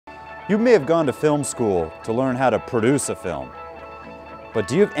You may have gone to film school to learn how to produce a film, but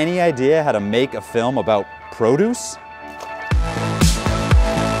do you have any idea how to make a film about produce?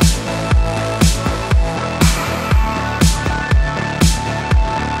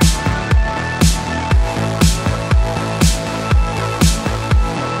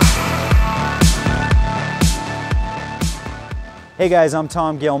 Hey guys, I'm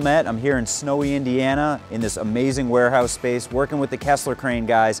Tom Guilmette. I'm here in snowy Indiana in this amazing warehouse space working with the Kessler crane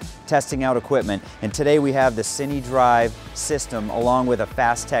guys, testing out equipment. And today we have the CineDrive system along with a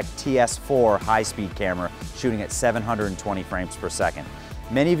Fastec TS4 high-speed camera shooting at 720 frames per second.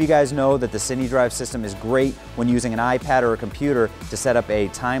 Many of you guys know that the CineDrive system is great when using an iPad or a computer to set up a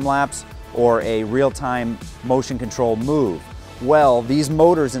time-lapse or a real-time motion control move. Well, these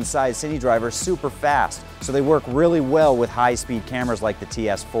motors inside CineDrive are super fast, so they work really well with high-speed cameras like the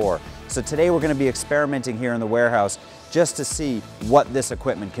TS4. So today we're going to be experimenting here in the warehouse just to see what this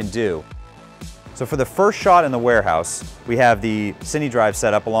equipment can do. So for the first shot in the warehouse, we have the CineDrive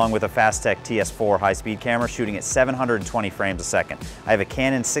set up along with a Fastec TS4 high-speed camera shooting at 720 frames a second. I have a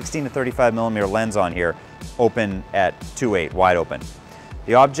Canon 16 to 35mm lens on here, open at 2.8, wide open.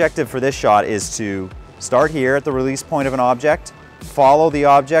 The objective for this shot is to start here at the release point of an object, follow the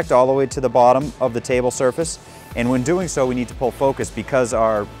object all the way to the bottom of the table surface, and when doing so we need to pull focus because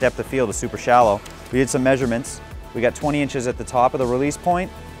our depth of field is super shallow. We did some measurements. We got 20 inches at the top of the release point,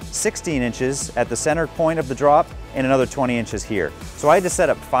 16 inches at the center point of the drop, and another 20 inches here. So I had to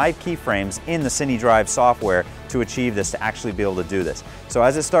set up 5 keyframes in the CineDrive software to achieve this, to actually be able to do this. So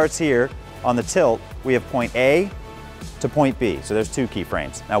as it starts here on the tilt, we have point A to point B, so there's 2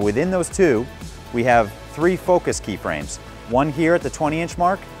 keyframes. Now within those 2, we have 3 focus keyframes. One here at the 20-inch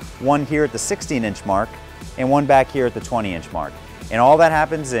mark, one here at the 16-inch mark, and one back here at the 20-inch mark. And all that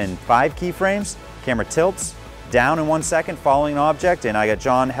happens in 5 keyframes. Camera tilts down in 1 second following an object, and I got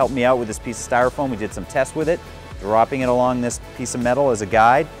John help me out with this piece of styrofoam. We did some tests with it, dropping it along this piece of metal as a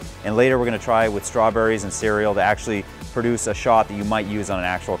guide, and later we're going to try with strawberries and cereal to actually produce a shot that you might use on an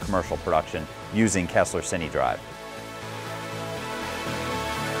actual commercial production using Kessler CineDrive.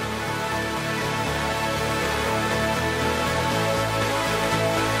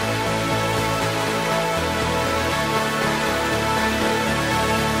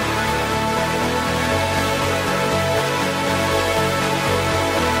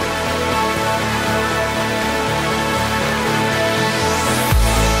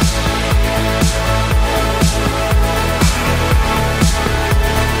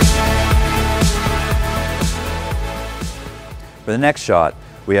 For the next shot,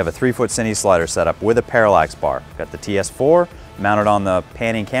 we have a 3-foot Cine slider set up with a parallax bar. We've got the TS4 mounted on the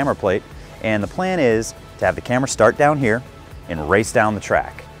panning camera plate, and the plan is to have the camera start down here and race down the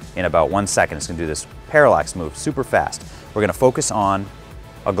track. In about 1 second, it's going to do this parallax move super fast. We're going to focus on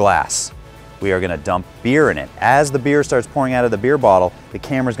a glass. We are going to dump beer in it. As the beer starts pouring out of the beer bottle, the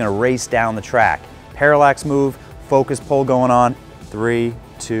camera is going to race down the track. Parallax move, focus pull going on. 3,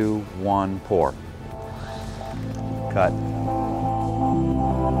 2, 1, pour. Cut.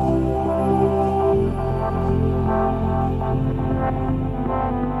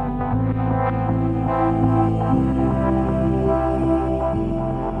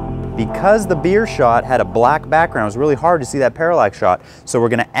 Because the beer shot had a black background, it was really hard to see that parallax shot, so we're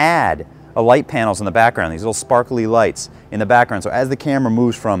going to add light panels in the background, these little sparkly lights in the background. So as the camera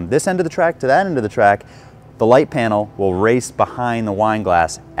moves from this end of the track to that end of the track, the light panel will race behind the wine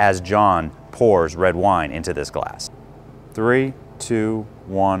glass as John pours red wine into this glass. 3, 2,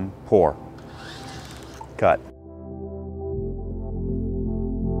 1, pour. Cut.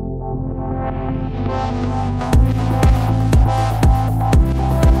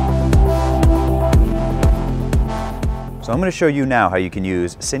 So I'm going to show you now how you can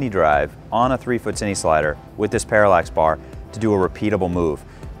use CineDrive on a 3-foot Cine slider with this parallax bar to do a repeatable move.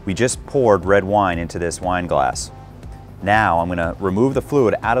 We just poured red wine into this wine glass. Now I'm going to remove the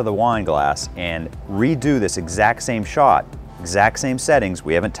fluid out of the wine glass and redo this exact same shot, exact same settings,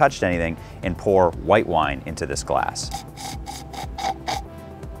 we haven't touched anything, and pour white wine into this glass.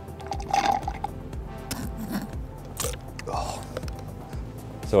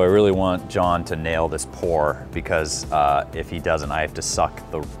 So I really want John to nail this pour because if he doesn't, I have to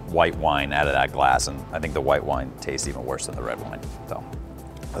suck the white wine out of that glass, and I think the white wine tastes even worse than the red wine. So,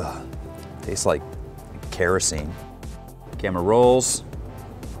 tastes like kerosene. Camera rolls.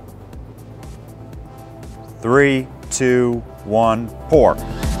 3, 2, 1, pour.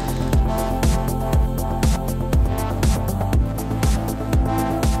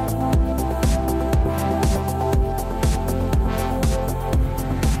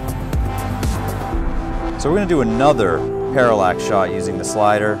 So we're going to do another parallax shot using the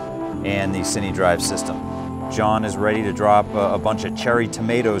slider. and the CineDrive system. John is ready to drop a bunch of cherry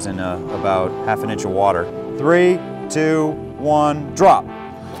tomatoes in about half an inch of water. 3, 2, 1, drop.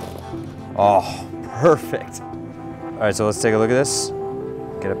 Oh, perfect. All right, so let's take a look at this.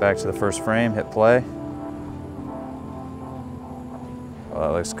 Get it back to the first frame, hit play. Oh,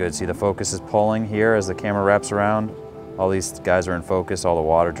 that looks good. See, the focus is pulling here as the camera wraps around. All these guys are in focus, all the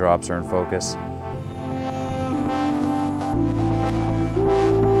water drops are in focus.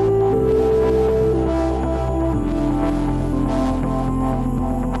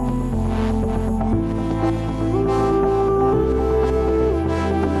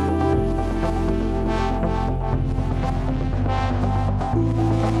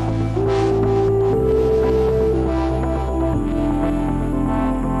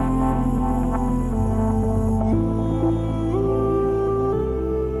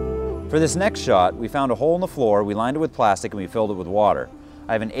 For this next shot, we found a hole in the floor, we lined it with plastic, and we filled it with water.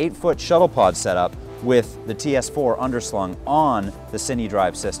 I have an 8-foot shuttle pod set up with the TS4 underslung on the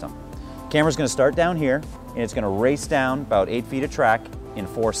CineDrive system. Camera's gonna start down here, and it's gonna race down about 8 feet of track in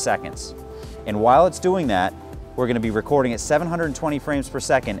 4 seconds. And while it's doing that, we're gonna be recording at 720 frames per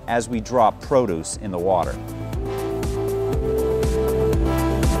second as we drop produce in the water.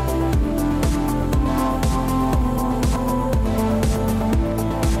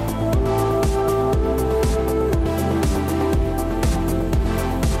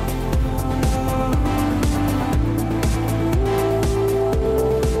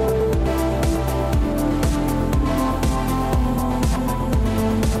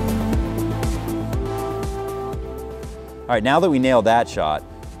 All right, now that we nailed that shot,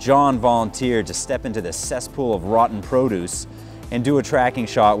 John volunteered to step into the cesspool of rotten produce and do a tracking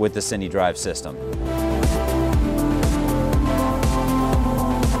shot with the CineDrive system.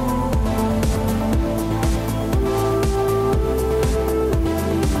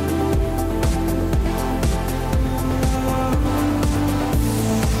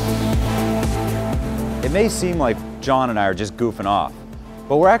 It may seem like John and I are just goofing off,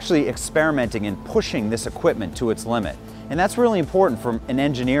 but we're actually experimenting and pushing this equipment to its limit. And that's really important from an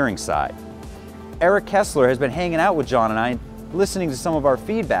engineering side. Eric Kessler has been hanging out with John and I, listening to some of our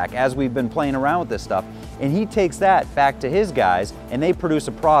feedback as we've been playing around with this stuff, and he takes that back to his guys and they produce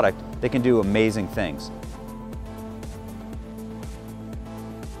a product that can do amazing things.